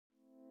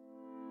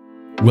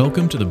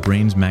Welcome to the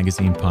Brains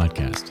Magazine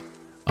podcast,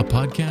 a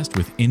podcast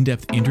with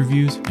in-depth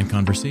interviews and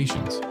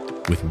conversations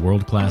with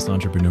world-class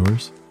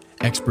entrepreneurs,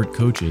 expert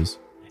coaches,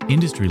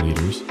 industry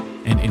leaders,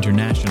 and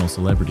international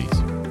celebrities.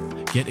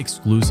 Get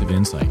exclusive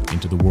insight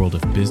into the world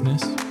of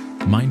business,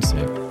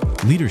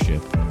 mindset,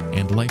 leadership,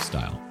 and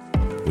lifestyle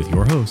with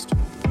your host,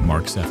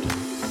 Mark Sefton.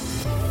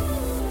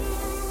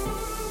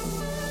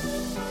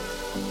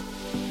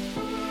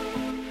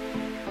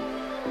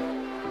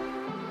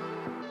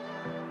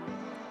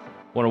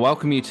 I want to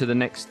welcome you to the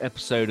next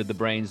episode of the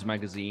Brains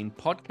Magazine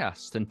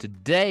podcast. And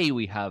today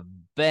we have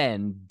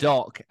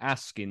Doc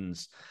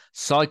Askins,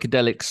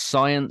 psychedelic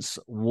science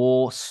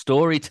war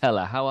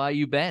storyteller. How are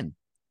you, Ben?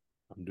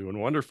 I'm doing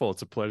wonderful.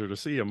 It's a pleasure to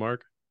see you,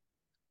 Mark.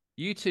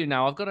 You too.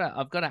 Now, I've got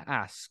to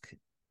ask,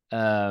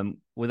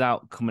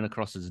 without coming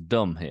across as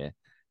dumb here,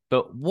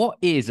 but what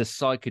is a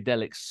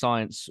psychedelic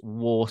science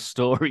war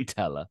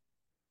storyteller?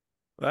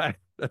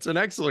 That's an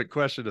excellent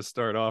question to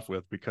start off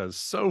with, because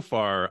so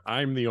far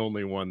I'm the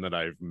only one that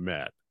I've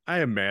met.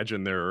 I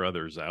imagine there are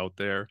others out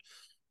there,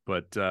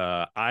 but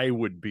I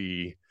would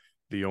be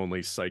the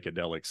only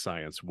psychedelic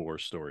science war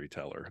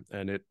storyteller.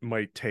 And it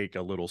might take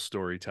a little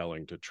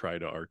storytelling to try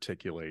to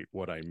articulate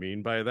what I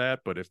mean by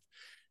that. But if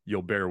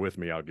you'll bear with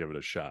me, I'll give it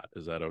a shot.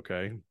 Is that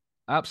okay?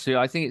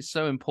 Absolutely. I think it's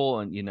so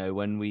important,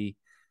 when we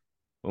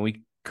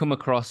come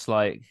across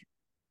like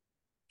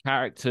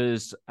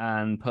characters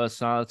and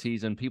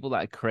personalities and people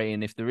that are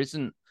creating, if there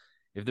isn't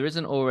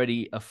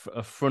already a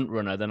front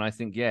runner, then I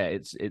think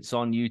it's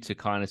on you to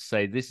kind of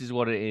say this is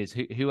what it is.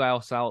 Who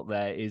else out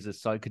there is a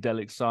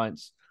psychedelic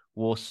science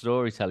war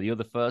storyteller? You're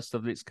the first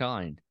of its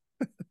kind.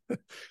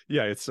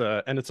 Yeah, it's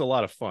a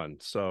lot of fun.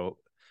 So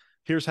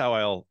here's how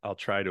I'll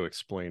try to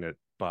explain it,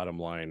 bottom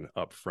line,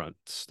 upfront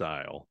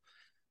style.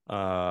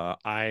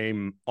 My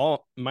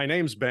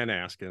name's Ben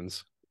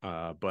Askins,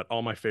 but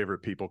all my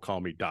favorite people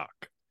call me Doc,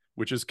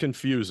 which is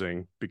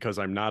confusing because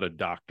I'm not a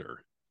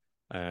doctor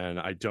and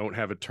I don't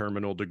have a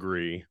terminal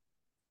degree.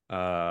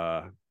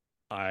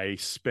 I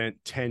spent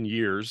 10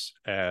 years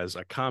as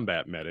a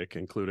combat medic,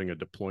 including a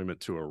deployment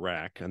to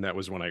Iraq. And that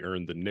was when I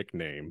earned the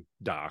nickname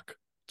Doc,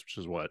 which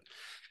is what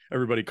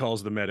everybody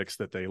calls the medics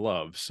that they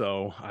love.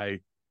 So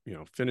I,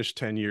 finished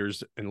 10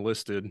 years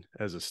enlisted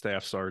as a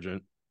staff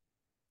sergeant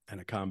and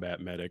a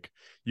combat medic,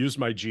 used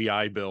my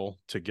GI Bill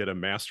to get a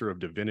Master of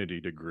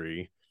Divinity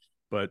degree.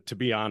 But to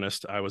be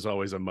honest, I was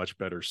always a much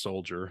better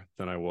soldier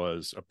than I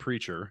was a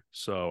preacher.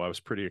 So I was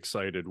pretty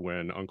excited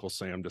when Uncle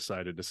Sam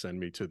decided to send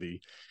me to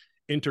the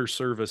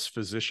inter-service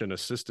physician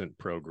assistant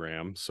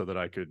program so that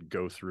I could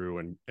go through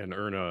and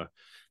earn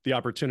the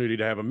opportunity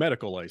to have a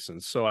medical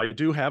license. So I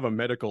do have a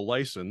medical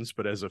license,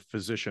 but as a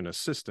physician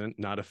assistant,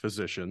 not a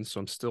physician.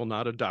 So I'm still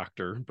not a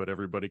doctor, but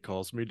everybody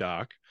calls me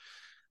Doc.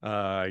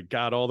 I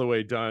got all the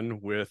way done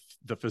with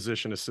the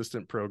physician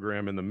assistant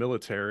program in the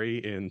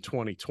military in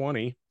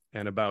 2020.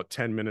 And about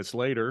 10 minutes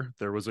later,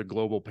 there was a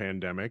global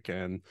pandemic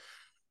and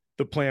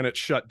the planet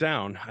shut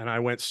down. And I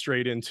went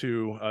straight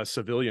into a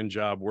civilian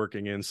job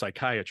working in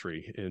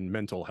psychiatry, in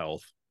mental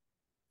health,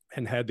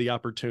 and had the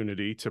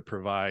opportunity to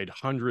provide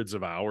hundreds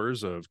of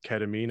hours of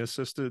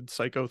ketamine-assisted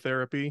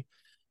psychotherapy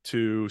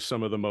to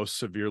some of the most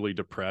severely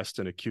depressed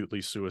and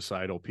acutely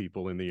suicidal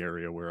people in the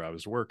area where I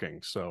was working.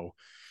 So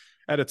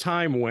at a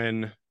time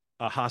when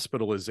a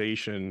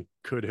hospitalization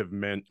could have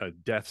meant a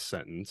death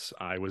sentence,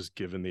 I was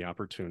given the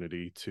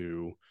opportunity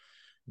to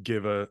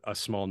give a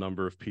small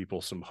number of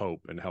people some hope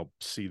and help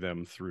see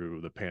them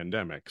through the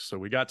pandemic. So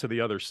we got to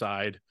the other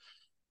side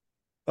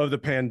of the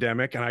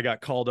pandemic, and I got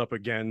called up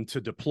again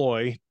to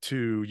deploy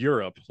to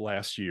Europe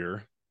last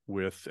year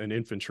with an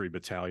infantry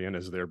battalion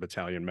as their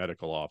battalion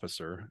medical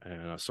officer.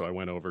 And so I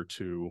went over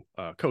to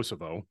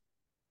Kosovo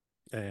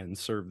and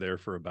served there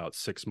for about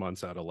 6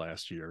 months out of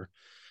last year,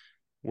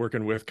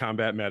 working with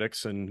combat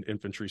medics and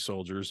infantry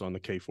soldiers on the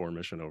K4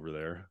 mission over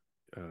there.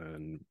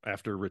 And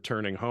after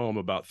returning home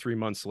about 3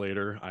 months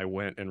later, I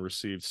went and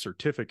received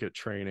certificate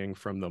training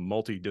from the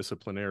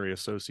Multidisciplinary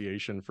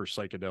Association for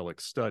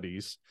Psychedelic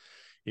Studies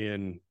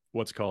in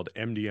what's called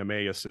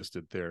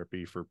MDMA-assisted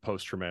therapy for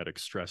post-traumatic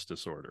stress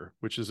disorder,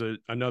 which is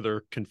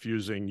another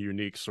confusing,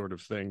 unique sort of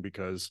thing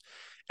because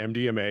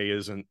MDMA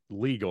isn't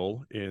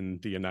legal in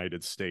the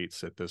United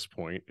States at this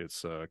point.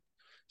 It's a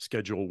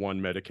Schedule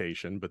 1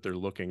 medication, but they're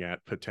looking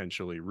at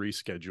potentially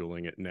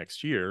rescheduling it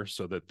next year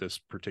so that this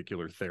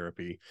particular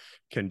therapy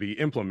can be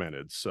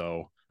implemented.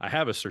 So I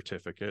have a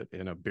certificate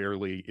in a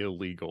barely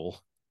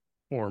illegal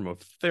form of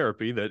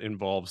therapy that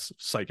involves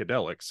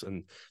psychedelics,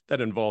 and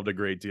that involved a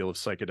great deal of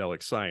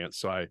psychedelic science.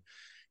 So I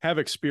have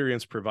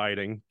experience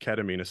providing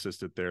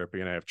ketamine-assisted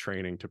therapy, and I have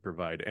training to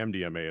provide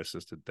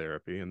MDMA-assisted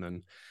therapy. And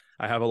then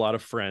I have a lot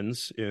of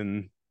friends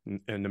in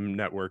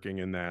networking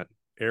in that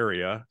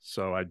area.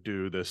 So I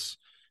do this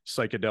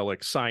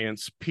psychedelic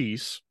science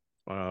piece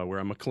where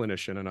I'm a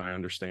clinician and I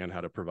understand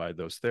how to provide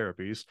those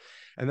therapies.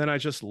 And then I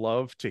just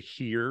love to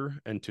hear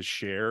and to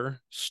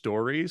share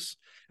stories.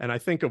 And I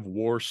think of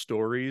war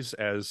stories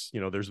as,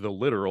 there's the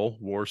literal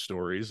war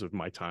stories of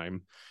my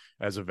time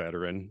as a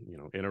veteran,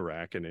 in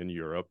Iraq and in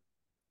Europe.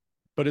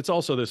 But it's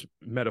also this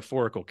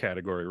metaphorical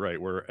category,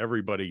 right, where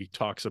everybody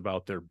talks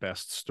about their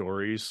best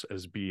stories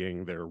as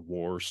being their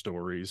war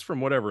stories from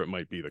whatever it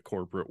might be, the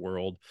corporate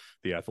world,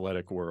 the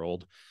athletic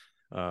world,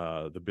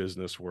 the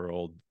business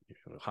world,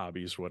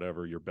 hobbies,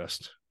 whatever. Your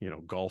best,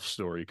 golf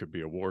story could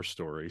be a war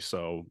story.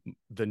 So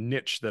the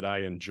niche that I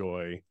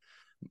enjoy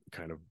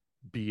kind of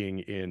being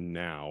in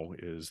now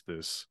is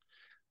this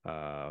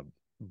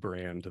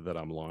brand that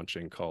I'm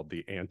launching called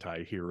the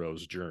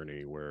Anti-Hero's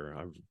Journey, where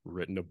I've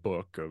written a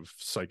book of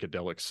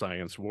psychedelic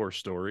science war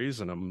stories,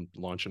 and I'm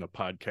launching a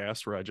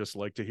podcast where I just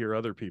like to hear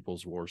other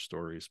people's war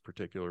stories,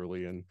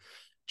 particularly in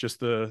just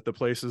the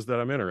places that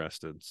I'm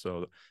interested.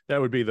 So that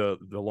would be the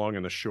long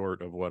and the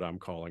short of what I'm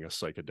calling a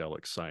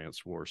psychedelic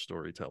science war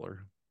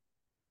storyteller.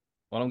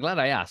 Well, I'm glad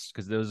I asked,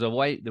 because there was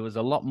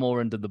a lot more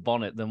under the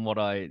bonnet than what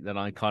I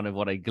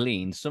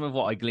gleaned. Some of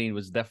what I gleaned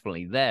was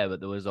definitely there, but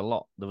there was a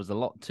lot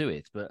to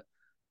it. But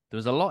there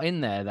was a lot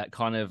in there that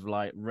kind of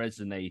like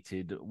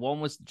resonated.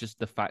 One was just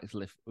the fact,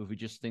 if we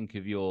just think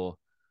of your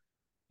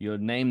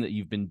name that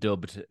you've been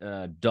dubbed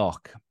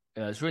Doc,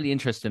 it's really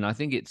interesting. I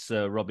think it's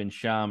Robin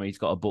Sharma. He's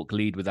got a book,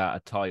 Lead Without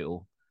a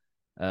Title.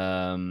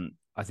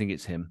 I think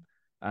it's him.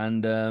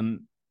 And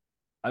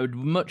I would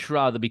much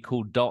rather be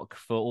called Doc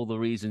for all the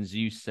reasons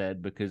you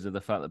said, because of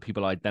the fact that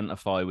people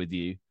identify with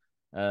you,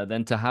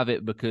 than to have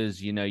it because,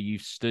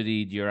 you've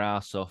studied your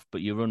ass off,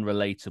 but you're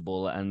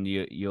unrelatable and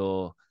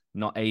you're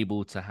not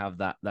able to have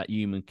that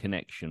human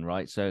connection,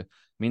 right? So, I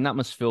mean, that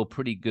must feel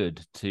pretty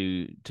good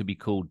to be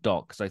called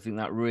Doc, because I think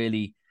that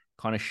really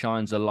kind of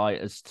shines a light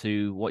as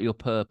to what your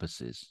purpose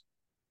is.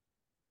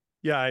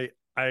 Yeah,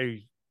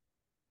 I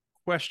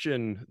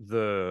question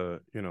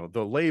the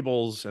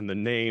labels and the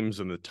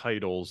names and the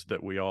titles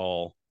that we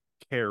all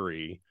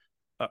carry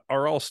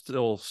are all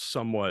still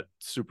somewhat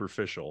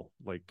superficial.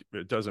 Like,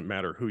 it doesn't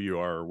matter who you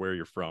are or where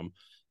you're from.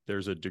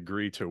 There's a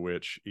degree to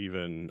which,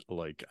 even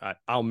like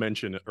I'll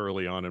mention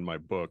early on in my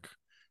book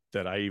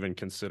that I even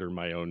consider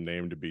my own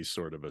name to be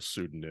sort of a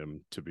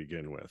pseudonym to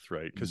begin with,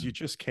 right? Because you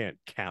just can't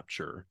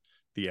capture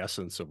the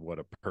essence of what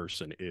a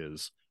person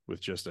is with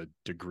just a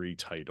degree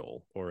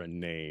title or a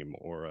name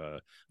or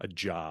a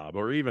job,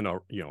 or even a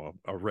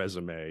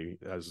resume,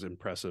 as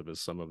impressive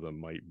as some of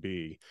them might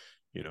be.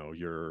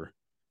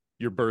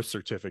 Your birth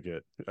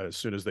certificate, as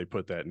soon as they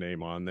put that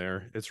name on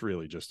there, it's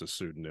really just a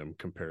pseudonym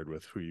compared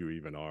with who you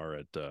even are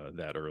at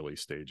that early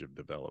stage of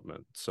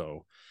development.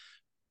 So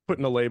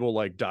putting a label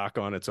like Doc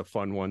on it's a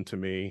fun one to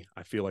me.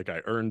 I feel like I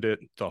earned it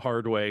the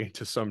hard way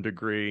to some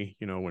degree.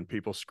 When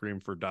people scream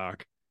for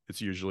Doc, it's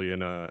usually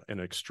in an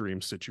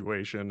extreme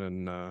situation,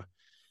 and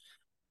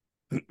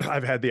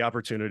I've had the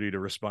opportunity to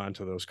respond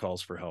to those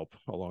calls for help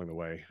along the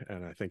way.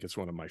 And I think it's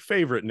one of my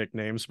favorite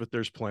nicknames, but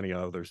there's plenty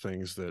of other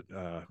things that,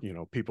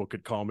 people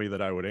could call me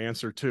that I would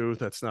answer to.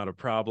 That's not a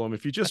problem.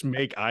 If you just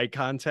make eye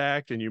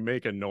contact and you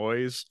make a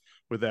noise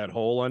with that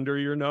hole under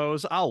your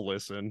nose, I'll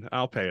listen.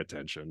 I'll pay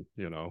attention.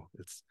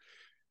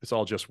 It's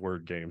all just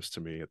word games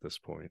to me at this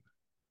point.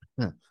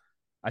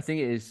 I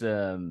think it is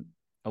a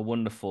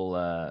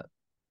wonderful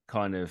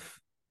kind of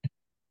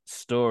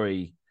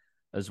story,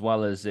 as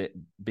well as it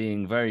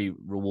being very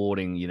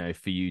rewarding,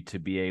 for you to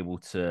be able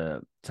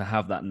to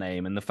have that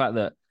name. And the fact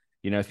that,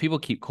 if people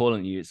keep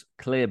calling you, it's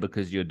clear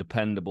because you're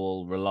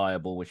dependable,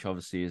 reliable, which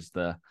obviously is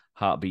the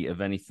heartbeat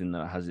of anything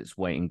that has its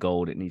weight in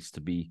gold. It needs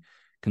to be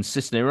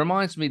consistent. It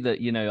reminds me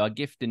that, our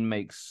gifting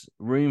makes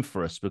room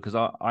for us, because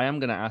I am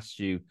going to ask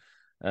you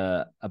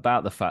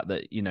about the fact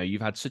that,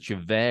 you've had such a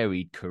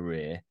varied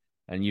career,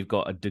 and you've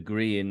got a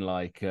degree in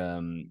like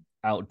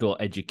outdoor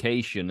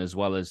education, as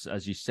well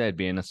as you said,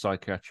 being a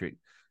psychiatric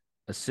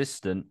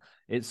assistant.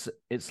 It's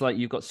like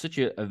you've got such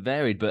a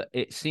varied, but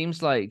it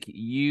seems like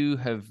you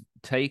have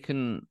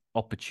taken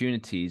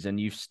opportunities and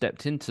you've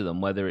stepped into them,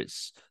 whether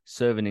it's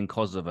serving in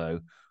Kosovo,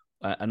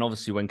 and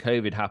obviously when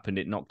COVID happened,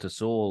 it knocked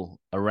us all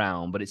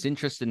around. But it's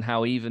interesting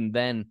how even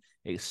then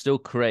it still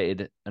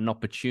created an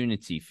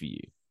opportunity for you.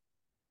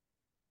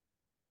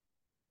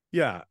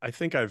 Yeah, I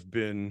think I've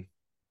been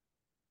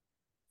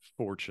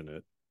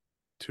fortunate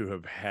to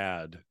have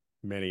had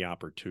many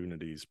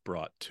opportunities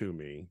brought to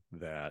me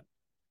that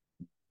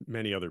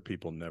many other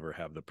people never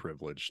have the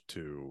privilege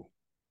to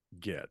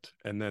get.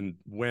 And then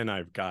when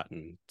I've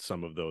gotten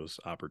some of those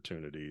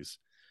opportunities,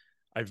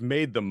 I've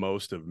made the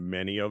most of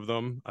many of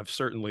them. I've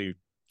certainly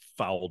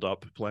fouled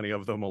up plenty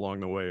of them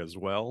along the way as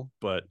well,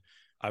 but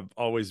I've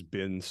always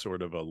been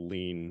sort of a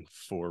lean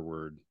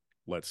forward,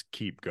 let's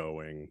keep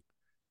going,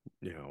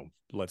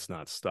 let's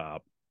not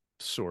stop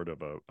sort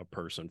of a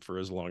person for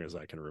as long as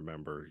I can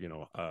remember.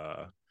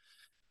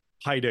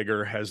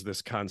 Heidegger has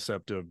this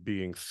concept of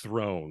being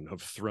thrown,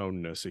 of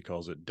thrownness. He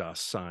calls it Das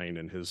Sein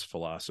in his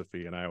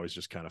philosophy. And I always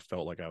just kind of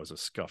felt like I was a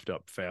scuffed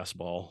up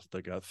fastball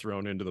that got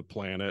thrown into the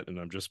planet. And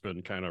I've just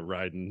been kind of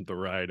riding the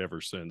ride ever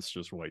since,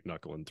 just white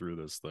knuckling through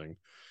this thing.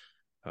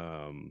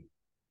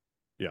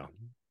 Yeah.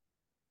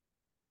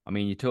 I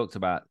mean, you talked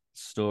about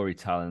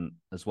storytelling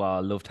as well.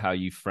 I loved how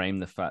you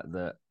framed the fact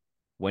that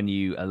when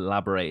you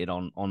elaborated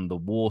on the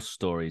war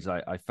stories,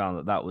 I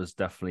found that was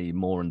definitely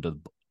more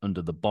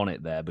under the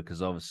bonnet there,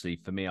 because obviously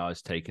for me, I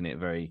was taking it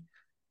very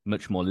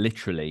much more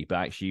literally, but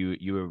actually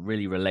you were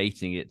really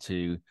relating it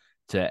to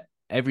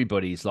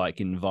everybody's like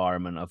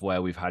environment of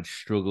where we've had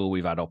struggle,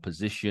 we've had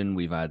opposition,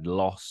 we've had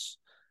loss,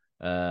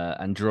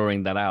 and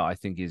drawing that out, I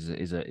think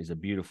is a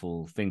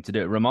beautiful thing to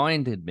do. It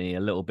reminded me a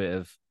little bit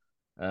of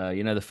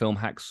the film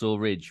Hacksaw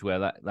Ridge, where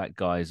that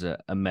guy's a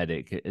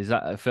medic. Is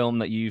that a film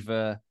that you've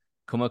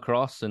come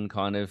across and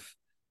kind of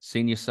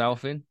seen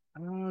yourself in?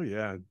 Oh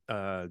yeah,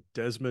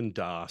 Desmond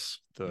Doss,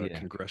 the Yeah.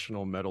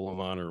 Congressional Medal of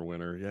Honor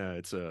winner. Yeah,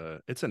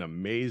 it's an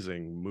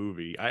amazing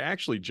movie. I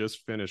actually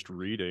just finished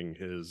reading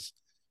his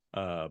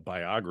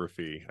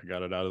biography. I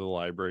got it out of the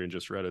library and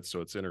just read it,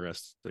 so it's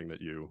interesting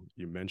that you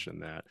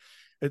mentioned that.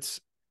 It's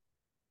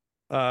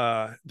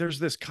there's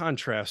this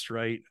contrast,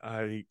 right?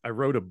 I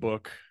wrote a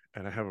book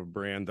and I have a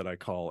brand that I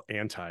call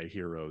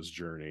Anti-Hero's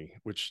Journey,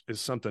 which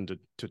is something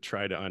to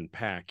try to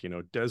unpack. You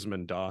know,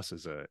 Desmond Doss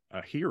is a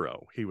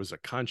hero. He was a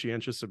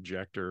conscientious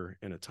objector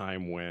in a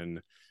time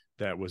when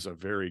that was a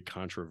very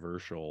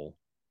controversial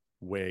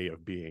way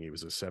of being. He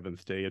was a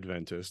Seventh-day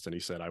Adventist, and he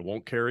said, I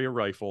won't carry a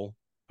rifle,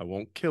 I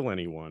won't kill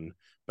anyone,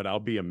 but I'll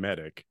be a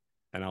medic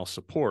and I'll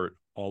support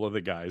all of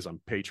the guys.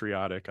 I'm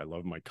patriotic. I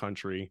love my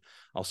country.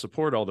 I'll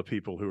support all the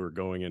people who are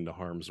going into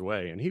harm's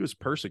way. And he was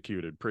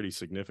persecuted pretty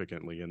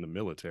significantly in the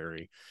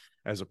military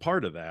as a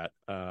part of that.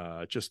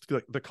 Just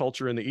the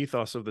culture and the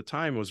ethos of the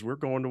time was, we're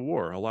going to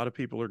war. A lot of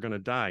people are going to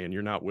die and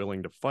you're not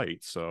willing to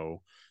fight.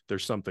 So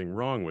there's something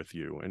wrong with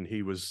you. And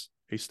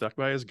he stuck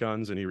by his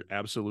guns, and he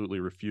absolutely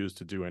refused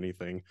to do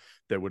anything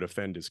that would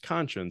offend his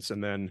conscience.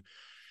 And then,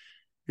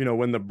 you know,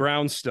 when the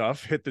brown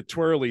stuff hit the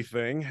twirly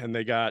thing and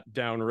they got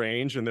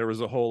downrange and there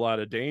was a whole lot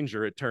of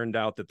danger, it turned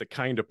out that the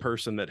kind of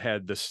person that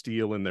had the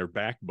steel in their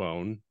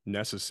backbone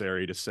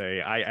necessary to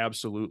say, I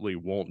absolutely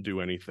won't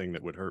do anything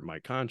that would hurt my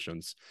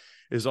conscience,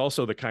 is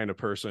also the kind of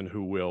person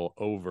who will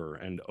over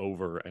and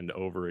over and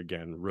over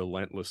again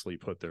relentlessly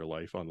put their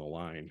life on the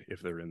line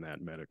if they're in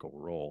that medical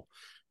role.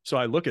 So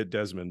I look at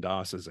Desmond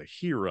Doss as a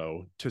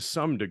hero to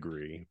some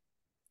degree,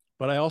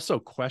 but I also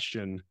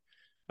question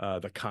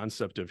the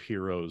concept of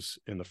heroes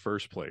in the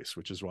first place,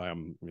 which is why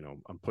I'm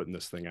putting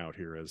this thing out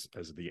here as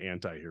the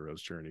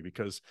anti-hero's journey,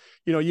 because,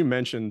 you know, you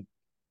mentioned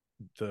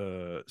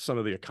some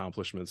of the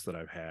accomplishments that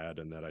I've had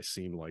and that I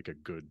seem like a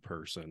good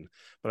person,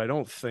 but I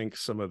don't think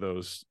some of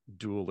those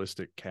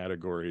dualistic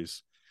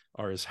categories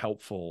are as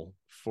helpful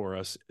for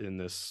us in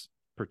this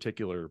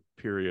particular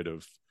period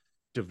of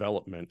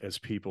development as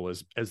people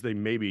as they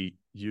maybe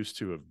used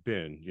to have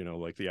been. You know,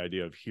 like the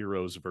idea of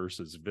heroes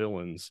versus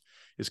villains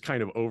is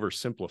kind of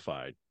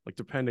oversimplified. Like,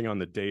 depending on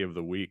the day of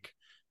the week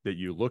that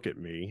you look at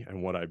me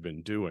and what I've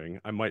been doing,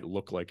 I might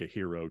look like a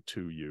hero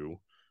to you,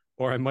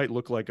 or I might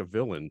look like a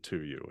villain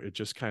to you. It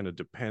just kind of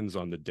depends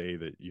on the day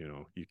that, you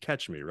know, you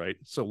catch me, right?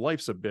 So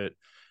life's a bit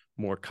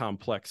more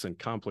complex and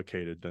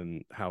complicated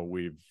than how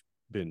we've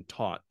been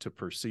taught to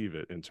perceive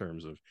it, in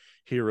terms of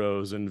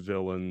heroes and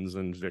villains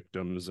and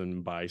victims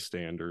and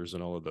bystanders,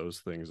 and all of those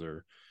things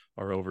are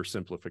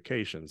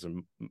oversimplifications.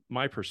 And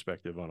my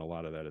perspective on a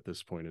lot of that at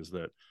this point is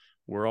that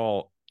we're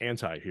all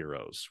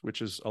anti-heroes,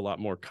 which is a lot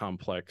more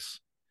complex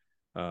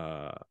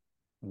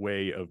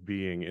way of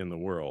being in the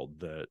world,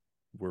 that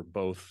we're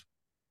both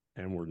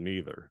and we're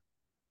neither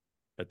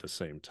at the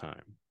same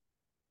time.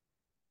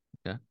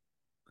 Yeah.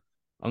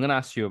 I'm going to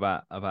ask you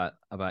about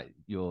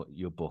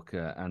your book,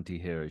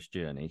 Anti-Hero's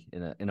Journey,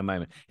 in a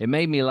moment. It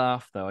made me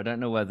laugh, though. I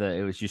don't know whether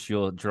it was just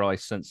your dry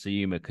sense of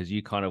humor, because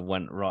you kind of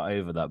went right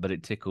over that, but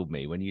it tickled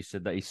me when you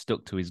said that he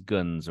stuck to his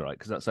guns, right?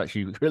 Because that's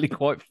actually really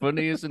quite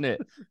funny, isn't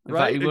it? In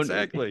Right, fact,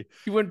 exactly.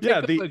 You wouldn't pick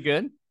up a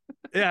gun.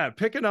 Yeah,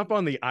 picking up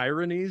on the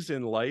ironies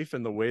in life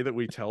and the way that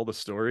we tell the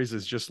stories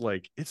is just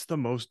like, it's the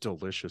most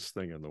delicious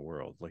thing in the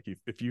world. Like,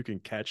 if you can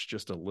catch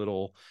just a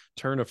little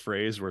turn of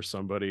phrase where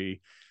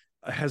somebody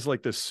has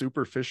like this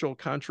superficial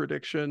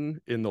contradiction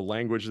in the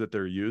language that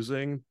they're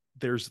using,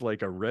 there's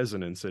like a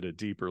resonance at a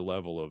deeper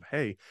level of,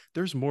 hey,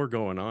 there's more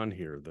going on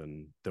here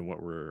than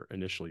what we're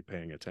initially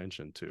paying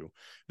attention to.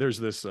 There's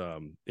this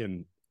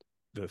in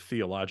the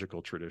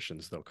theological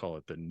traditions, they'll call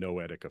it the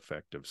noetic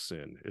effect of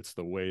sin. It's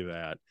the way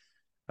that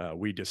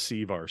we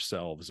deceive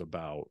ourselves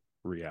about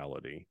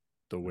reality.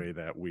 The way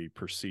that we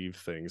perceive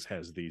things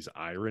has these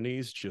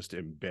ironies just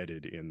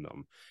embedded in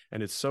them.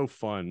 And it's so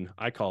fun.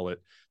 I call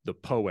it the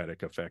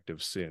poetic effect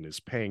of sin, is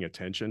paying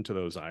attention to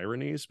those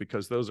ironies,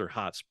 because those are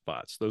hot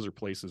spots. Those are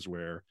places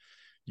where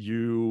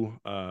you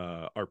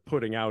are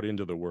putting out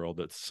into the world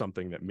that's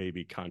something that may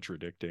be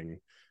contradicting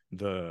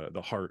the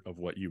heart of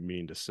what you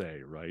mean to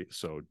say, right?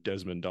 So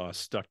Desmond Doss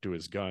stuck to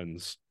his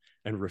guns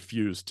and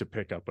refused to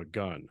pick up a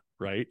gun,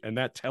 right? And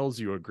that tells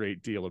you a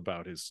great deal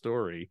about his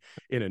story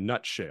in a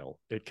nutshell.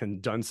 It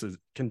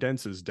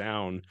condenses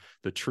down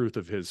the truth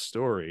of his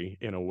story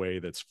in a way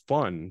that's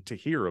fun to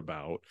hear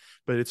about,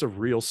 but it's a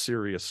real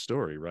serious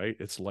story, right?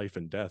 It's life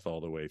and death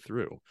all the way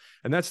through.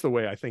 And that's the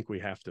way I think we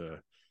have to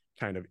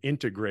kind of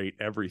integrate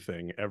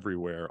everything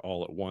everywhere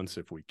all at once,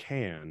 if we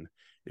can,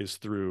 is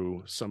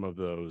through some of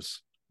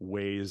those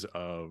ways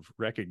of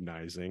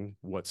recognizing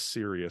what's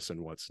serious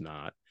and what's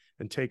not,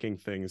 and taking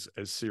things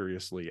as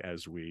seriously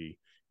as we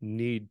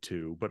need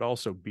to, but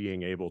also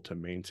being able to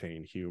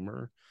maintain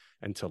humor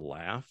and to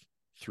laugh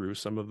through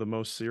some of the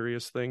most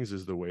serious things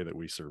is the way that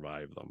we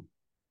survive them.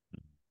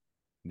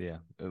 Yeah,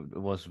 it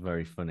was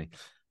very funny.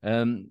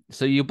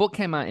 So your book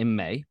came out in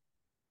May.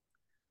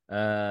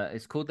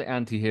 It's called The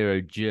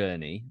Anti-Hero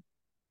Journey.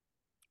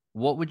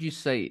 What would you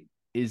say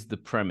is the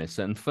premise,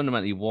 and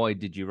fundamentally, why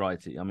did you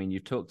write it? I mean,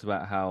 you've talked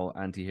about how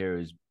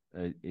anti-heroes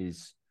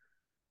is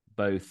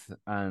both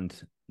and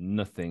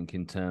nothing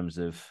in terms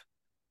of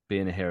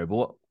being a hero,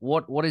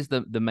 but what is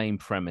the main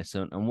premise,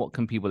 and what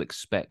can people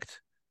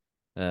expect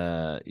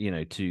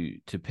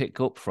to pick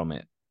up from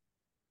it?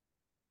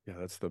 Yeah,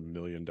 that's the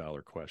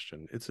 $1,000,000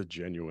 question. It's a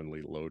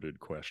genuinely loaded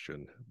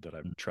question that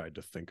I've tried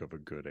to think of a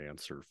good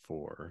answer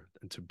for.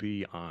 And to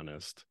be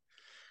honest,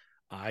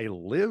 I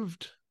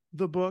lived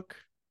the book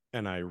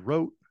and I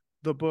wrote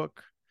the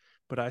book,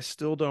 but I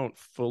still don't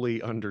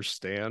fully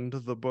understand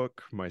the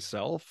book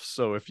myself.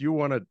 So if you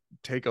want to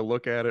take a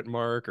look at it,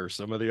 Mark, or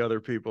some of the other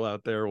people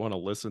out there want to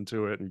listen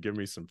to it and give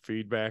me some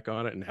feedback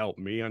on it and help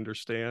me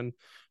understand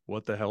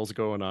what the hell's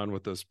going on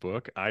with this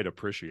book, I'd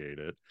appreciate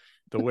it.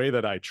 The way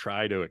that I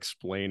try to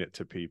explain it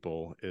to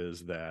people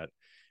is that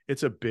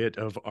it's a bit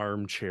of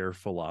armchair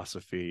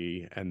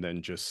philosophy and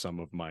then just some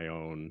of my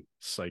own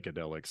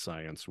psychedelic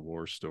science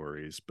war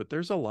stories, but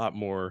there's a lot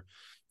more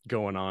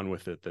going on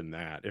with it than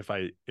that. If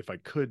I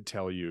could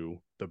tell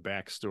you the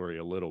backstory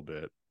a little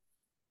bit,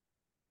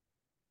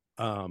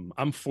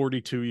 I'm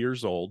 42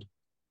 years old,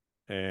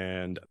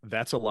 and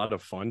that's a lot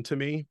of fun to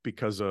me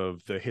because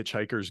of the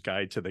Hitchhiker's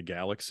Guide to the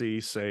Galaxy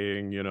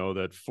saying,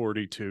 that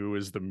 42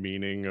 is the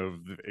meaning of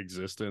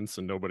existence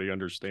and nobody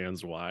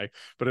understands why.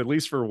 But at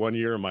least for 1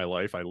 year of my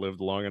life, I lived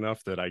long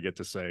enough that I get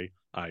to say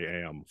I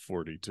am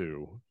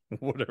 42,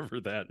 whatever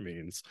that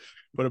means.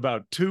 But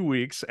about 2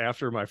 weeks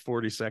after my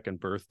 42nd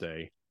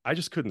birthday, I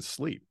just couldn't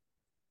sleep.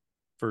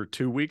 For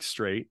 2 weeks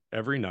straight,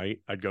 every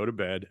night, I'd go to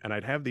bed and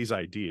I'd have these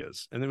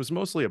ideas. And it was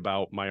mostly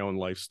about my own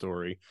life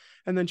story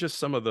and then just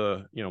some of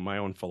the, my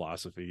own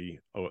philosophy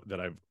that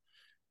I've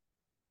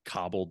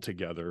cobbled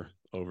together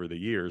over the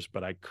years.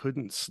 But I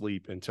couldn't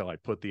sleep until I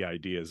put the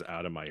ideas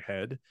out of my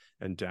head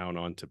and down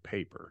onto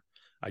paper.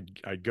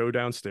 I'd go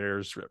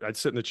downstairs. I'd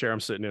sit in the chair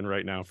I'm sitting in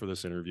right now for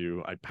this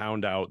interview. I'd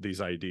pound out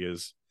these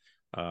ideas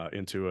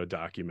into a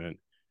document,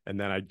 and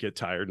then I'd get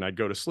tired and I'd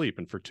go to sleep.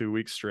 And for 2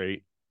 weeks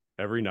straight,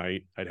 every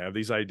night I'd have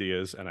these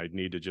ideas and I'd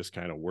need to just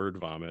kind of word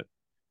vomit,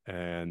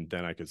 and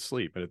then I could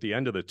sleep. And at the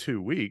end of the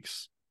 2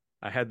 weeks,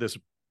 I had this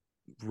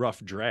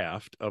rough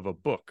draft of a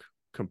book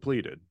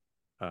completed.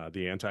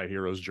 The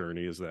Anti-Hero's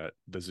Journey is that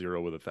The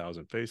Zero with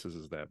 1,000 Faces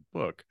is that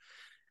book.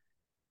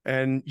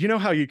 And you know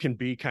how you can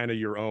be kind of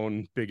your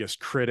own biggest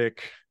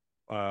critic,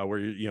 where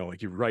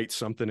like you write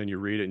something and you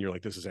read it and you're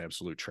like, this is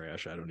absolute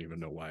trash. I don't even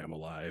know why I'm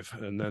alive.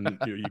 And then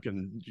you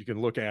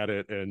can look at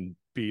it and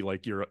be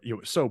like, you're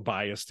so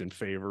biased in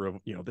favor of,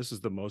 this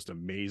is the most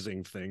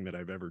amazing thing that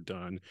I've ever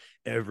done.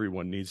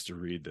 Everyone needs to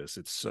read this.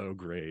 It's so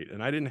great.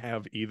 And I didn't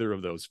have either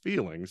of those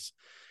feelings.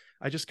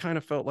 I just kind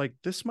of felt like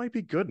this might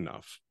be good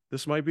enough.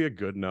 This might be a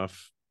good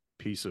enough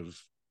piece of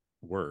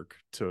work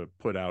to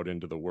put out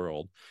into the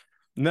world.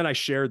 And then I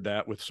shared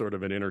that with sort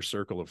of an inner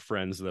circle of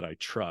friends that I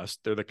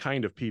trust. They're the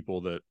kind of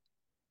people that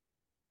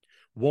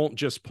won't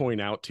just point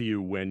out to you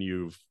when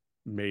you've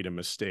made a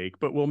mistake,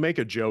 but will make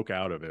a joke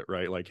out of it,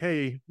 right? Like,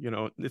 hey,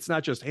 it's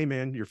not just, hey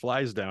man, your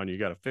fly's down, you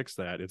got to fix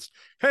that. It's,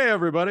 hey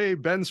everybody,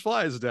 Ben's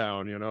fly's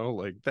down,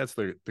 like that's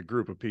the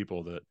group of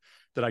people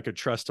that I could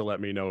trust to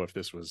let me know if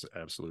this was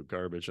absolute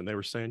garbage. And they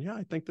were saying, yeah,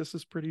 I think this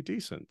is pretty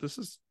decent. This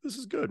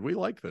is good. We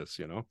like this,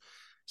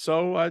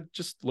 So I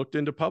just looked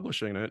into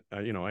publishing it.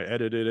 I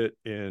edited it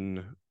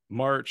in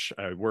March.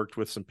 I worked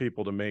with some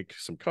people to make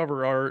some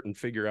cover art and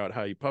figure out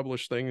how you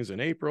publish things in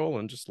April,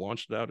 and just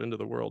launched it out into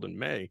the world in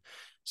May.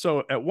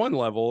 So at one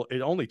level,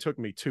 it only took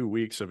me 2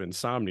 weeks of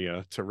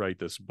insomnia to write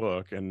this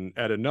book. And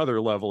at another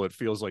level, it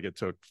feels like it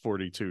took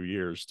 42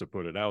 years to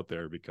put it out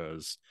there,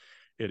 because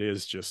it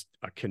is just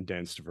a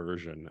condensed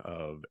version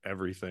of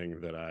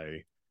everything that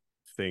I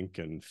think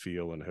and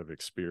feel and have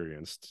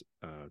experienced,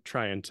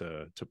 trying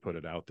to put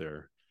it out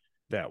there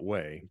that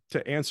way.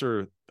 To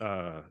answer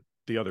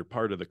the other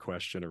part of the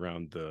question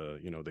around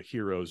the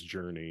hero's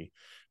journey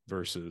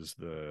versus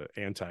the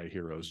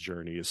anti-hero's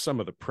journey is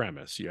some of the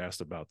premise. You asked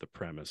about the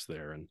premise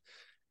there. And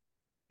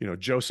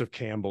Joseph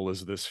Campbell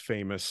is this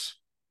famous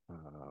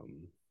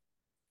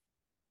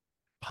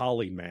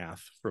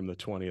polymath from the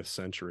 20th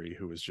century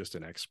who was just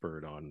an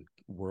expert on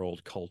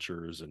world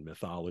cultures and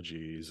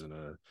mythologies, and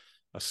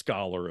a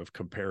scholar of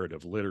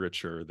comparative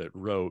literature, that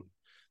wrote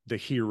The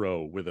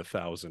Hero with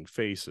 1,000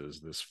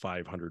 Faces, this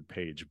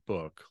 500-page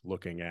book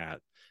looking at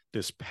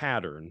this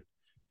pattern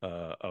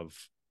of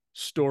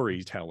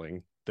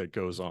storytelling that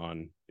goes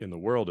on in the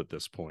world at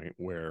this point,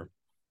 where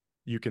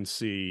you can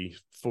see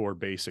 4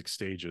 basic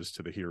stages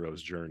to the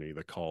hero's journey: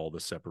 the call, the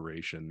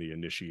separation, the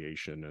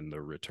initiation, and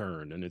the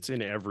return. And it's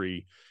in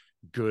every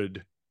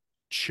good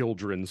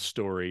children's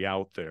story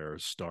out there,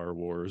 Star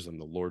Wars and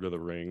the Lord of the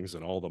Rings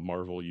and all the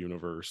Marvel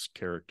Universe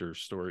character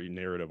story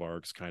narrative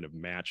arcs kind of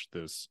match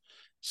this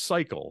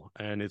cycle.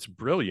 And it's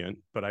brilliant,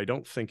 but I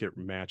don't think it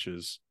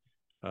matches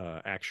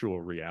actual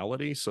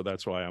reality. So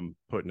that's why I'm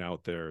putting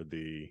out there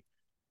the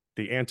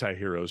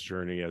anti-hero's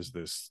journey as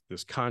this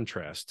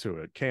contrast to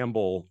it.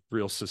 Campbell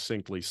real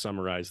succinctly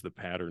summarized the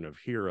pattern of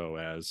hero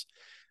as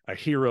a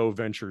hero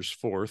ventures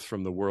forth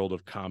from the world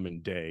of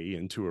common day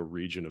into a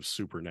region of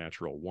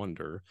supernatural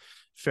wonder.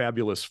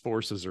 Fabulous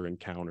forces are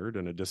encountered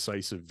and a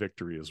decisive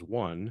victory is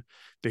won.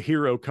 The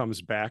hero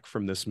comes back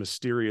from this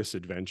mysterious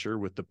adventure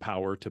with the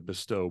power to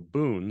bestow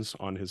boons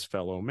on his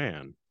fellow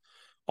man.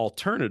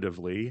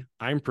 Alternatively,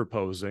 I'm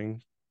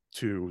proposing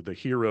to the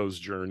hero's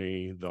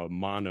journey, the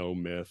mono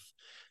myth,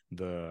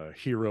 the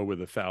hero with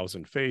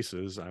 1,000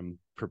 faces, I'm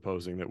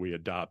proposing that we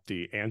adopt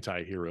the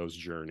anti-hero's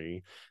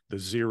journey, the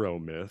zero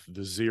myth,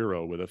 the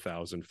zero with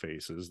 1,000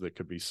 faces, that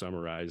could be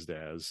summarized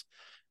as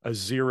a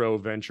zero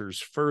ventures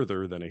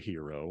further than a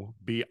hero,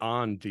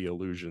 beyond the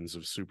illusions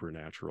of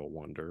supernatural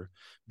wonder,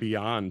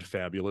 beyond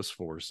fabulous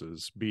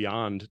forces,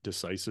 beyond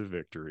decisive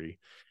victory,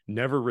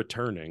 never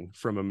returning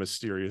from a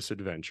mysterious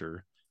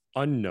adventure,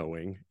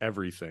 unknowing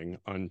everything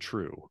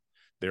untrue.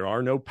 There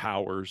are no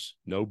powers,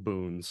 no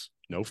boons,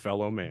 no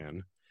fellow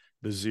man.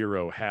 The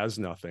zero has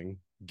nothing,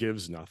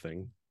 gives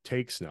nothing,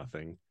 takes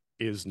nothing,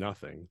 is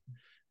nothing.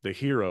 The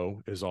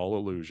hero is all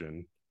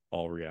illusion.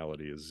 All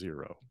reality is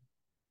zero.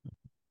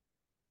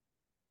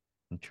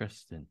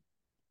 Interesting.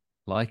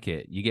 Like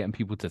it. You're getting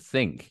people to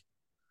think.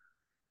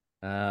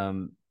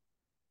 I'm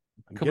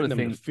getting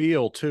them to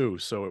feel too,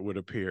 so it would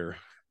appear.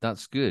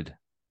 That's good.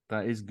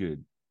 That is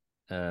good.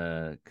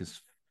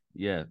 Because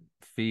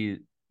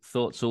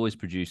thoughts always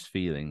produce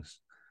feelings.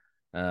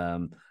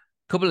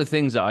 Couple of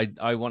things that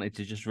I wanted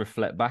to just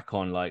reflect back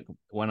on, like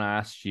when I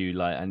asked you,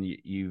 like, and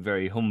you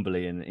very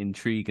humbly and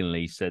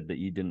intriguingly said that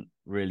you didn't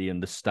really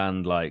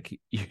understand like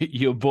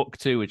your book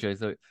too, which I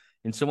thought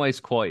in some ways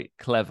quite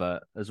clever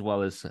as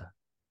well as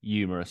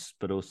humorous,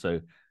 but also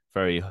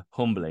very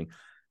humbling.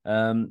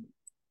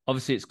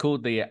 Obviously it's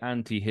called the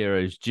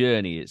anti-hero's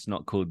journey. It's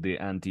not called the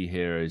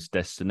anti-hero's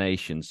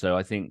destination. So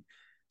I think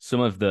some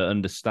of the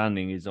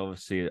understanding is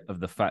obviously of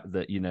the fact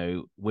that, you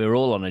know, we're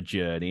all on a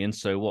journey. And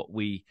so what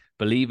we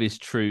believe is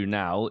true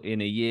now,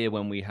 in a year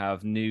when we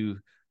have new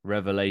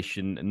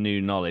revelation, new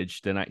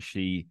knowledge, then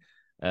actually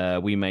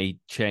we may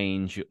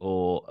change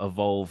or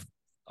evolve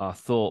our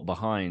thought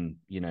behind,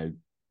 you know,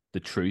 the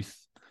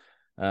truth.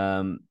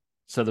 So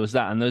there was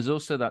that. And there's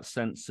also that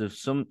sense of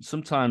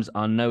sometimes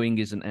our knowing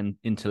isn't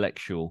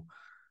intellectual.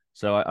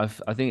 So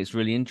I think it's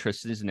really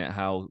interesting, isn't it,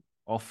 how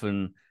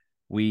often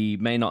we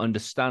may not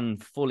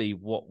understand fully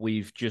what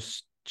we've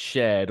just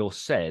shared or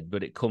said,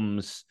 but it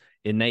comes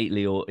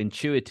innately or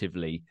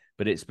intuitively,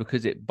 but it's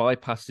because it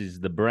bypasses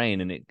the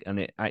brain and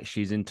it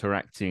actually is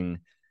interacting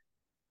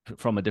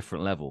from a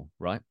different level,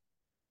 right?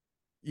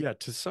 Yeah,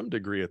 to some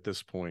degree at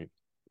this point,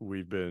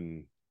 we've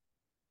been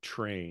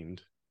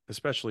trained,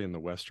 especially in the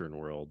Western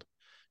world,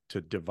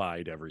 to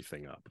divide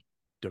everything up,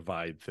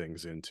 divide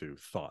things into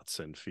thoughts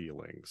and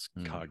feelings,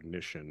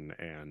 cognition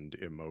and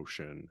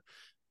emotion,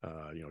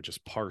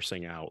 just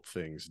parsing out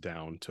things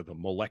down to the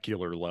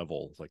molecular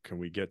level. Like, can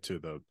we get to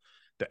the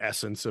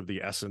essence of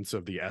the essence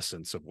of the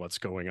essence of what's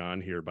going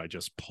on here by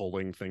just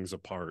pulling things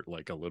apart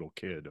like a little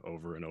kid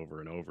over and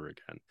over and over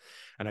again?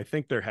 And I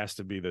think there has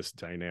to be this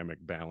dynamic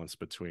balance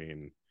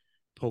between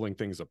pulling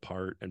things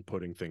apart and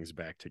putting things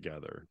back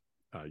together.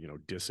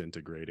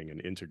 Disintegrating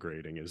and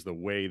integrating is the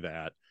way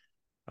that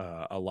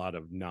a lot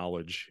of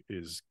knowledge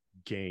is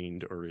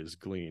gained or is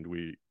gleaned.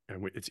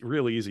 It's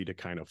really easy to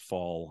kind of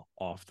fall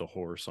off the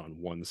horse on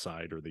one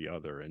side or the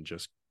other and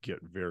just get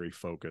very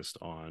focused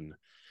on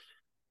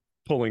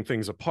pulling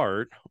things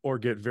apart, or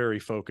get very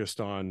focused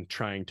on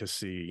trying to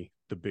see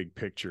the big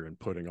picture and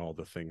putting all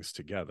the things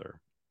together.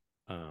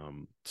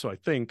 So I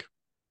think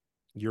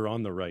you're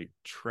on the right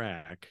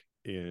track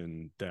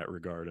in that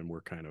regard, and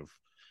we're kind of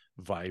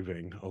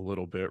vibing a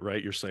little bit,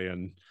 right? You're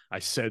saying I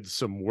said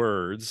some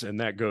words and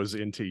that goes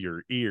into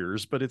your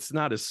ears, but it's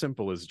not as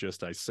simple as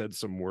just I said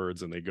some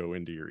words and they go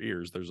into your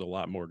ears. There's a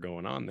lot more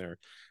going on there.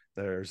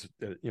 There's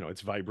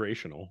it's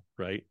vibrational,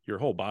 right? Your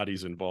whole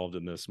body's involved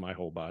in this. My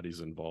whole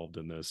body's involved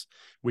in this.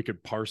 We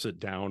could parse it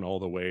down all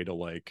the way to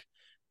like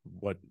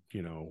what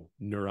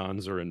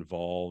neurons are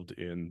involved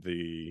in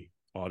the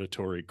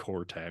auditory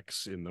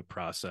cortex in the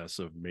process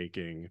of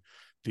making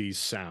these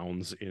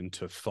sounds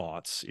into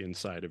thoughts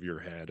inside of your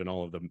head, and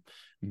all of the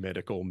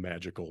medical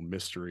magical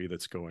mystery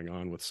that's going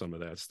on with some of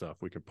that stuff.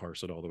 We could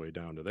parse it all the way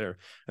down to there.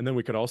 And then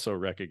we could also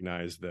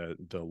recognize that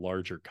the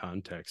larger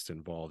context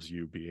involves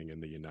you being in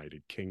the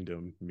United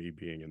Kingdom, me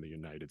being in the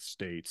United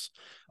States,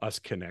 us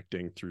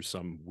connecting through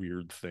some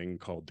weird thing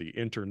called the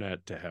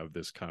internet to have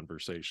this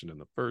conversation in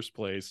the first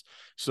place,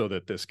 so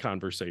that this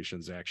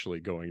conversation's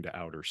actually going to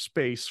outer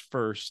space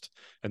first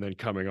and then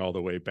coming all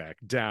the way back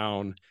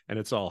down, and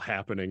it's all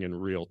happening in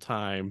real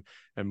time.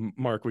 And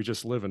Mark, we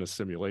just live in a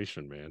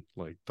simulation, man.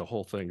 Like, the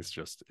whole thing's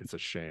just, it's a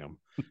sham.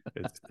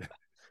 It's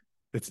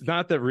It's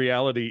not that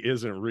reality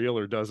isn't real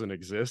or doesn't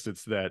exist.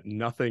 It's that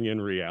nothing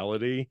in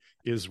reality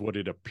is what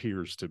it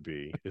appears to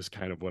be, is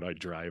kind of what I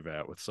drive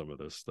at with some of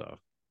this stuff.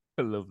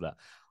 I love that.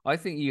 I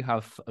think you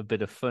have a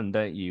bit of fun,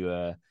 don't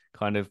you?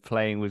 Kind of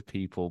playing with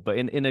people, but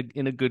in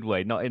a good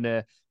way, not in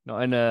a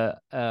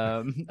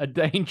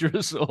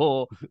dangerous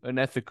or an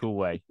ethical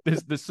way.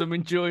 There's some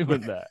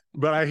enjoyment there.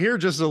 But I hear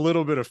just a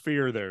little bit of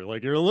fear there.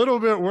 Like you're a little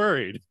bit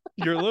worried.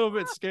 You're a little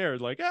bit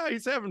scared. Like,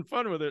 he's having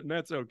fun with it, and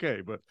that's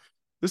okay. But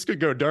this could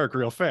go dark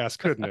real fast,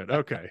 couldn't it?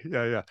 Okay.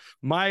 Yeah.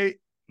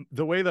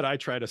 The way that I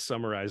try to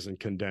summarize and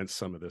condense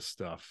some of this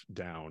stuff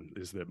down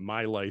is that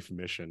my life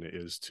mission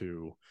is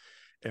to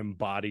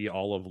embody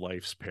all of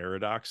life's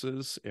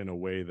paradoxes in a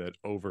way that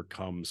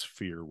overcomes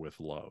fear with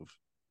love.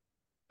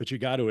 But you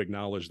got to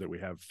acknowledge that we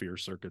have fear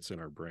circuits in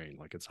our brain,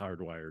 like it's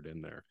hardwired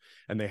in there,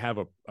 and they have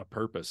a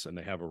purpose and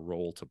they have a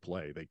role to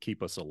play. They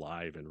keep us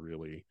alive in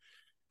really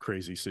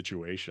crazy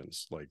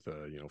situations, like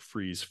the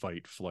freeze,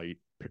 fight, flight,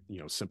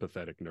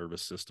 sympathetic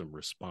nervous system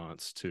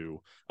response to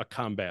a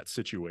combat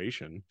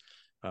situation.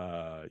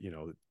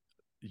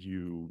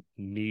 You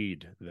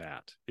need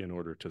that in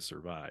order to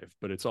survive,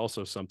 but it's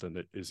also something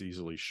that is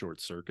easily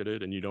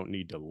short-circuited, and you don't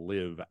need to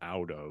live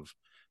out of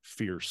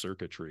fear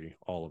circuitry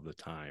all of the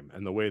time.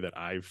 And the way that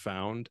I've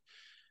found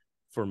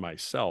for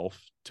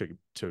myself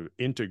to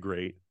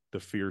integrate the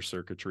fear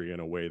circuitry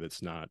in a way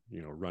that's not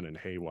running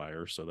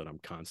haywire, so that I'm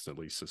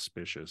constantly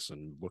suspicious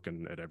and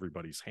looking at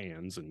everybody's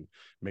hands and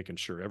making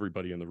sure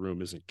everybody in the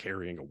room isn't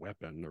carrying a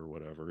weapon or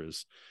whatever,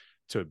 is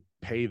to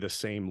pay the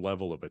same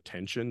level of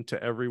attention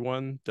to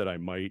everyone that I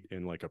might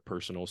in like a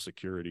personal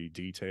security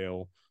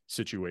detail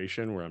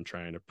situation where I'm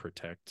trying to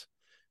protect,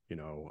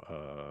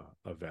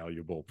 a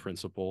valuable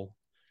principle,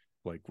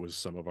 like was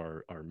some of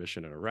our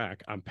mission in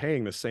Iraq. I'm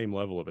paying the same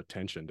level of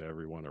attention to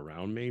everyone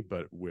around me,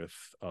 but with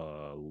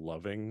a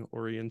loving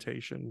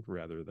orientation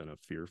rather than a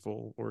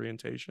fearful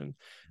orientation.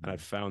 Mm-hmm. And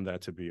I've found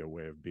that to be a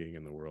way of being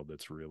in the world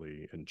that's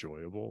really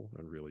enjoyable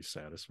and really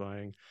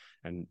satisfying.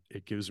 And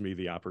it gives me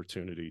the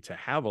opportunity to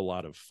have a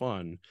lot of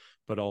fun,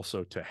 but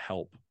also to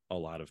help a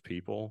lot of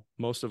people.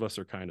 Most of us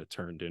are kind of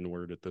turned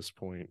inward at this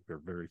point. We're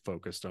very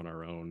focused on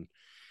our own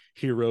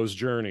hero's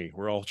journey.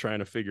 We're all trying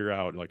to figure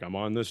out, like, I'm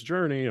on this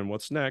journey and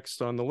what's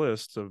next on the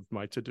list of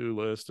my to-do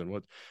list,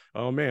 and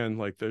oh man,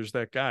 like there's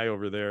that guy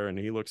over there and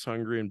he looks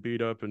hungry and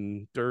beat up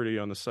and dirty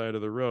on the side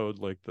of the road,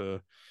 like the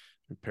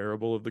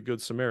parable of the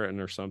Good Samaritan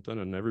or something,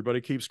 and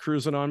everybody keeps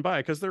cruising on by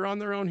because they're on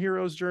their own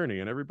hero's journey,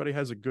 and everybody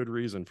has a good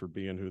reason for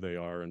being who they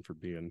are and for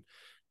being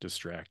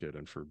distracted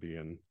and for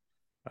being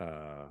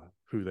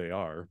who they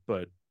are.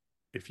 But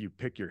if you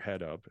pick your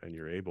head up and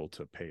you're able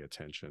to pay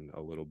attention a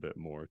little bit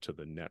more to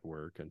the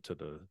network and to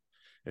the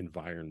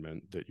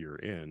environment that you're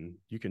in,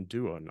 you can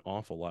do an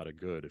awful lot of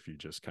good if you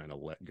just kind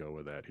of let go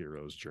of that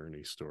hero's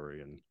journey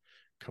story and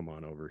come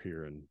on over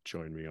here and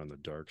join me on the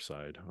dark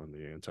side, on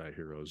the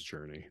anti-hero's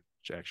journey,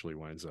 which actually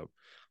winds up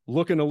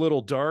looking a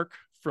little dark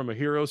from a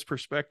hero's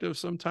perspective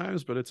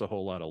sometimes, but it's a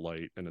whole lot of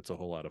light and it's a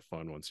whole lot of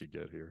fun once you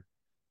get here.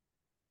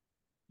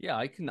 Yeah,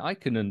 I can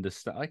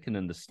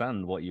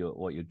understand what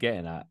you're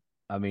getting at.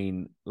 I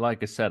mean,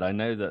 like I said, I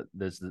know that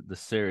there's the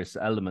serious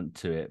element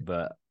to it,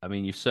 but I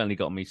mean, you've certainly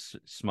got me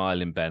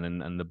smiling, Ben,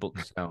 and the book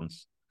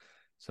sounds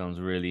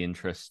really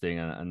interesting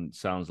and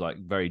sounds like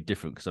very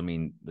different, because I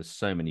mean, there's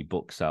so many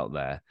books out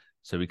there.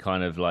 So we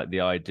kind of like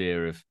the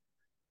idea of,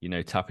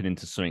 tapping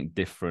into something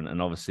different. And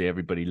obviously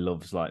everybody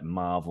loves like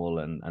Marvel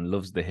and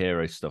loves the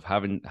hero stuff.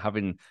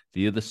 Having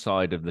the other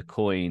side of the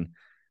coin,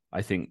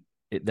 I think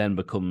it then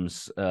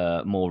becomes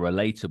more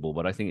relatable.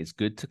 But I think it's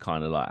good to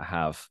kind of like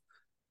have,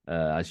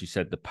 as you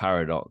said, the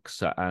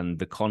paradox and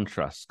the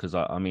contrast, because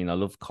I mean, I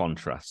love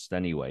contrast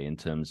anyway, in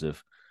terms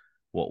of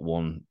what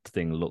one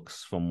thing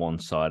looks from one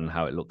side and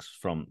how it looks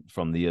from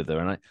the other.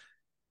 And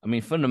I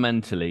mean,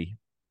 fundamentally,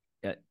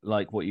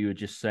 like what you were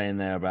just saying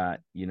there about,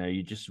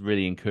 you're just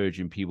really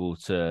encouraging people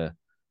to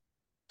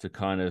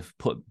kind of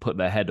put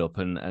their head up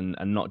and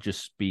not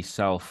just be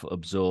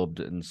self-absorbed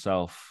and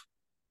self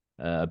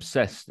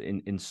obsessed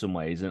in some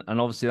ways. And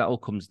obviously that all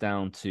comes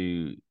down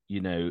to,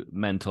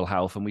 mental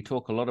health. And we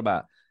talk a lot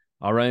about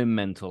our own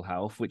mental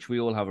health, which we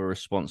all have a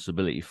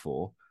responsibility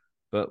for.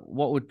 But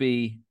what would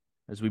be,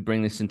 as we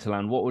bring this into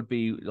land, what would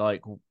be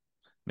like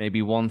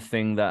maybe one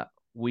thing that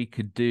we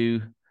could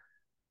do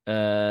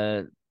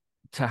to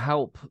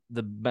help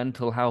the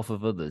mental health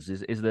of others?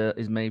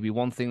 Is maybe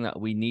one thing that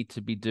we need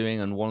to be doing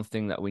and one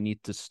thing that we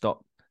need to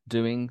stop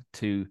doing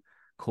to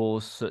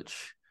cause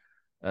such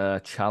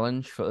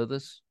challenge for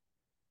others?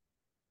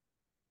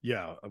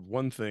 Yeah,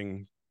 one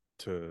thing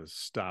to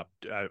stop,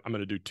 I'm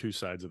going to do two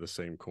sides of the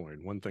same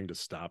coin. One thing to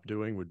stop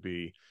doing would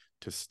be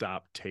to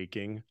stop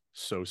taking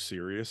so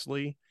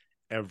seriously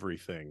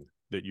everything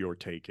that you're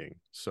taking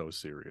so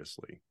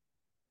seriously.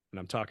 And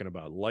I'm talking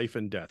about life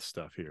and death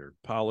stuff here,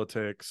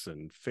 politics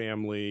and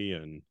family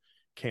and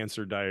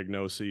cancer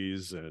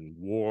diagnoses and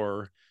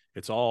war.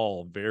 It's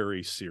all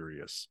very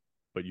serious,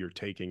 but you're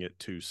taking it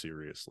too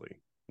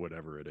seriously,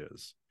 whatever it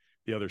is.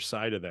 The other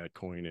side of that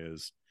coin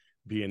is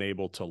being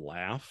able to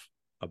laugh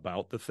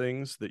about the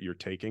things that you're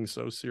taking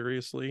so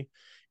seriously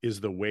is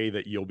the way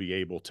that you'll be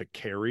able to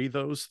carry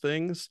those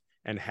things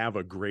and have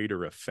a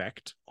greater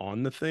effect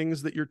on the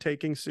things that you're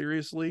taking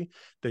seriously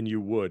than you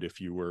would if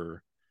you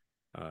were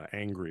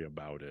angry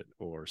about it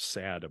or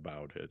sad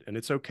about it. And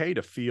it's okay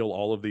to feel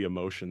all of the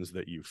emotions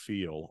that you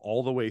feel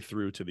all the way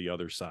through to the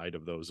other side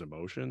of those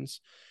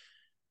emotions.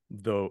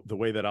 Though the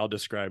way that I'll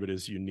describe it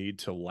is you need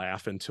to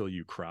laugh until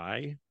you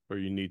cry, or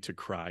you need to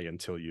cry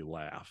until you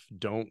laugh.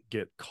 Don't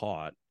get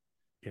caught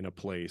in a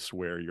place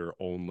where you're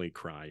only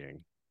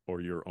crying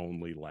or you're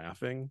only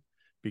laughing,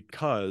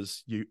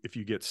 because if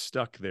you get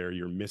stuck there,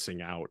 you're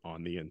missing out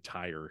on the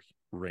entire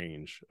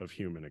range of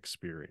human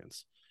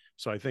experience.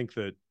 So I think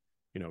that,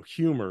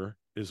 humor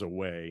is a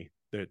way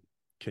that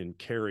can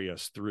carry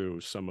us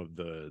through some of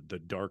the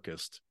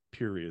darkest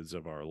periods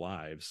of our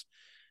lives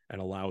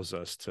and allows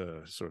us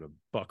to sort of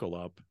buckle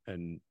up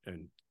and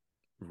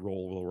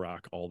roll the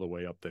rock all the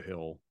way up the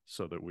hill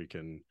so that we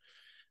can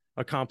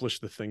accomplish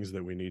the things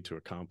that we need to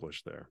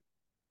accomplish there.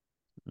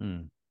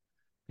 Yeah,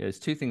 there's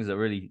two things that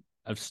really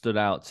have stood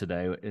out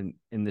today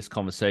in this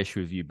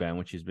conversation with you, Ben,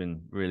 which has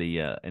been really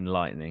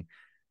enlightening.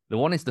 The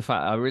one is the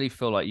fact I really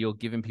feel like you're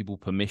giving people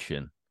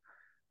permission.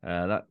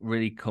 That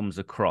really comes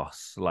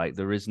across. Like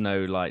there is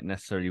no like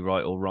necessarily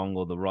right or wrong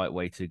or the right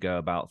way to go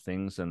about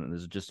things, and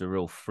there's just a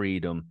real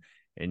freedom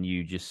in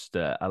you just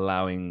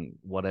allowing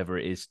whatever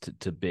it is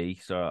to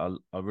be. So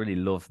I really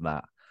love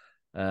that.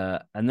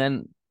 And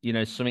then,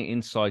 something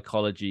in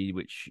psychology,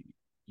 which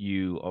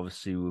you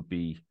obviously would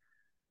be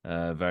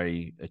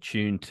very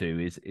attuned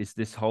to, is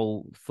this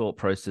whole thought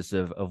process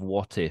of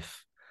what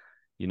if.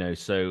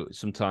 So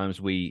sometimes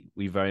we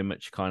very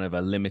much kind of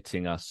are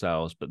limiting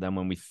ourselves, but then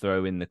when we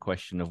throw in the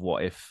question of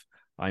what if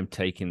I'm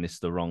taking this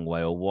the wrong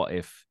way, or what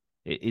if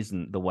it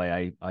isn't the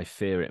way I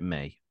fear it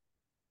may.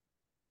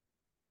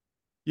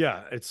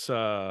 Yeah, it's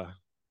I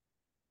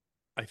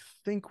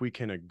think we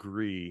can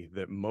agree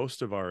that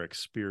most of our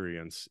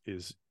experience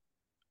is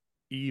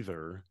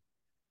either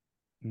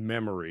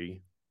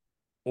memory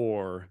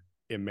or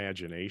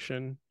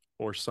imagination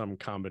or some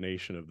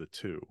combination of the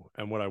two.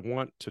 And what I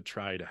want to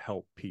try to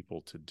help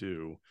people to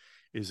do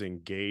is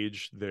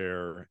engage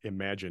their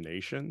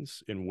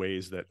imaginations in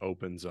ways that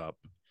opens up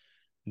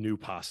new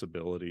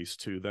possibilities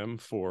to them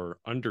for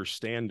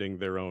understanding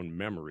their own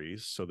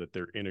memories so that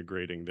they're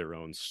integrating their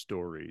own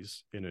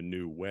stories in a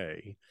new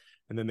way.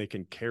 And then they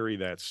can carry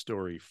that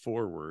story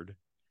forward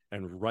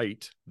and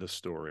write the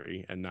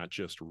story and not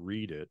just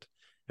read it,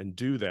 and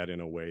do that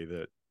in a way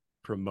that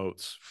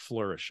promotes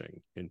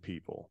flourishing in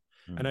people.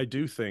 And I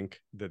do think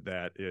that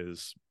that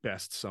is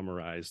best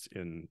summarized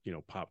in,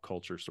 pop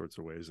culture sorts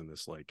of ways, in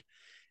this like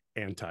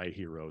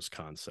anti-heroes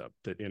concept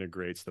that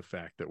integrates the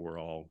fact that we're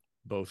all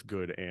both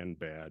good and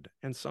bad,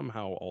 and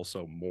somehow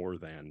also more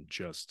than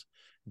just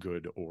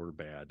good or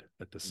bad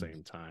at the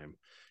same time.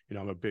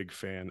 I'm a big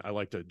fan. I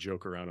like to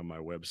joke around on my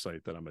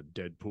website that I'm a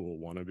Deadpool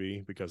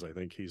wannabe, because I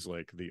think he's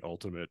like the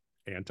ultimate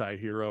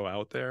anti-hero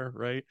out there,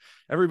 right?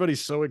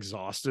 Everybody's so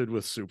exhausted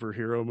with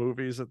superhero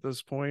movies at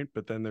this point,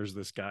 but then there's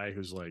this guy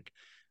who's like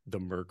the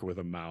merc with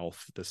a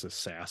mouth, this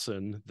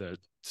assassin that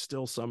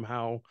still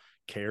somehow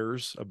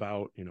cares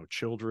about,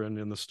 children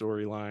in the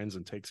storylines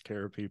and takes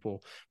care of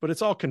people, but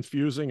it's all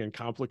confusing and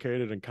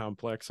complicated and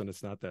complex, and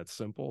it's not that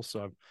simple.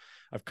 So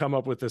I've come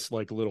up with this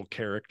like little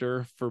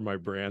character for my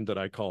brand that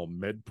I call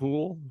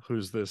Medpool,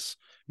 who's this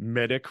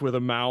medic with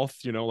a mouth,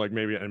 like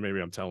maybe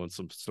I'm telling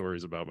some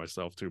stories about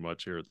myself too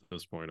much here at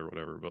this point or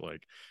whatever, but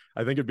like,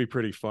 I think it'd be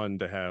pretty fun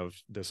to have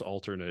this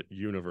alternate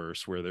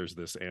universe where there's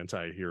this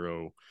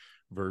anti-hero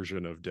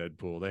version of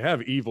Deadpool. They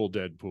have evil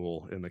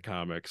Deadpool in the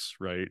comics,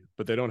 right?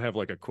 But they don't have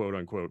like a quote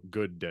unquote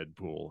good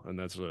Deadpool. And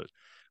that's what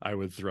I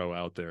would throw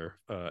out there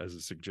as a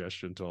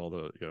suggestion to all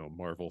the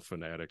Marvel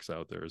fanatics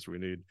out there, is we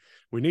need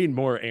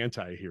more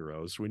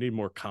anti-heroes. We need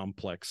more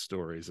complex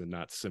stories and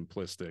not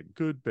simplistic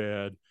good,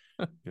 bad,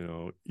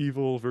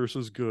 evil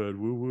versus good,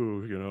 woo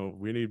woo.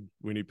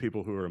 We need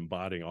people who are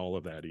embodying all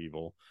of that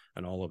evil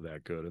and all of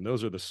that good. And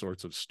those are the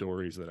sorts of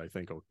stories that I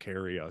think will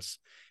carry us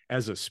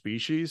as a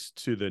species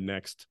to the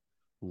next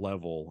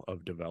level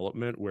of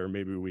development, where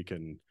maybe we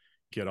can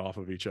get off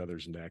of each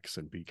other's necks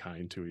and be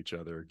kind to each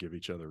other, give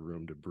each other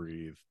room to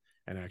breathe,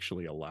 and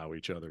actually allow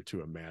each other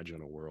to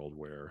imagine a world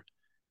where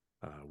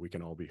we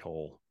can all be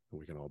whole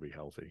and we can all be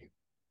healthy.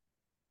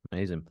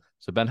 Amazing.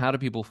 So Ben, how do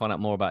people find out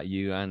more about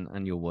you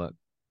and your work?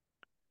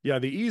 Yeah,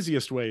 the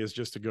easiest way is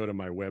just to go to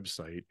my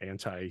website,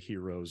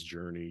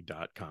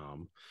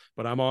 antiheroesjourney.com.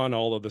 But I'm on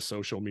all of the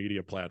social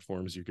media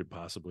platforms you could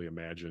possibly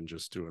imagine,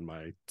 just doing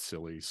my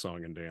silly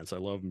song and dance. I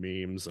love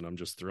memes, and I'm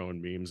just throwing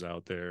memes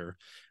out there.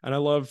 And I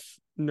love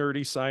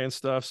nerdy science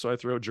stuff, so I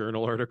throw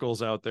journal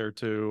articles out there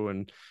too.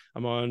 And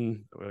I'm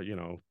on,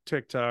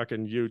 TikTok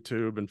and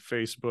YouTube and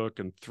Facebook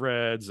and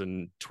Threads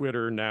and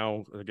Twitter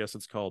now. I guess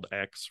it's called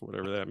X,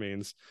 whatever that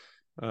means.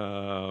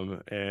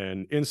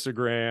 And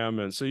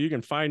Instagram. And so you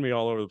can find me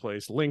all over the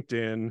place,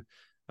 LinkedIn.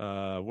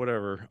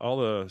 whatever, all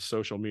the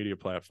social media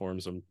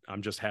platforms.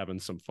 I'm just having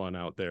some fun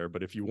out there.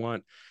 But if you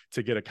want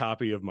to get a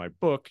copy of my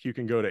book, you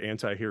can go to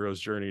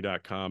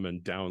antiheroesjourney.com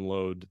and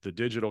download the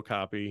digital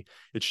copy.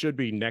 It should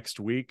be next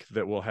week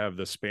that we'll have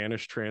the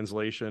Spanish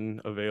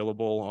translation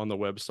available on the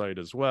website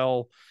as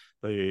well.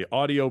 The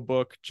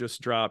audiobook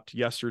just dropped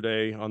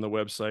yesterday on the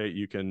website.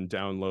 You can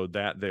download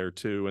that there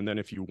too. And then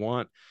if you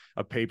want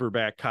a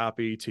paperback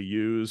copy to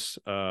use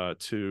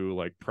to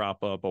like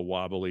prop up a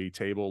wobbly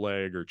table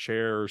leg or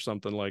chair or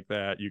something like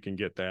that, you can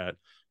get that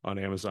on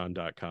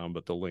Amazon.com.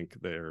 But the link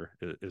there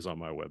is on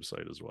my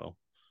website as well.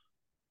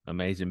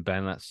 Amazing,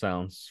 Ben. That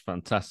sounds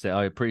fantastic.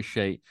 I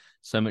appreciate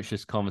so much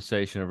this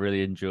conversation. I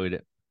really enjoyed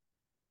it.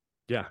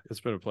 Yeah,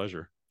 it's been a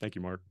pleasure. Thank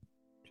you, Mark.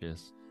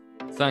 Cheers.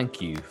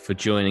 Thank you for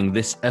joining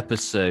this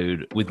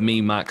episode with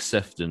me, Mark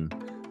Sefton.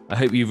 I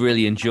hope you've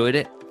really enjoyed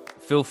it.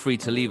 Feel free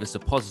to leave us a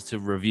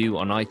positive review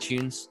on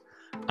iTunes,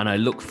 and I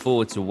look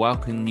forward to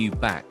welcoming you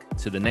back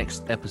to the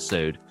next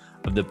episode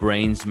of the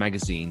Brains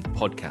Magazine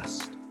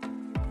podcast.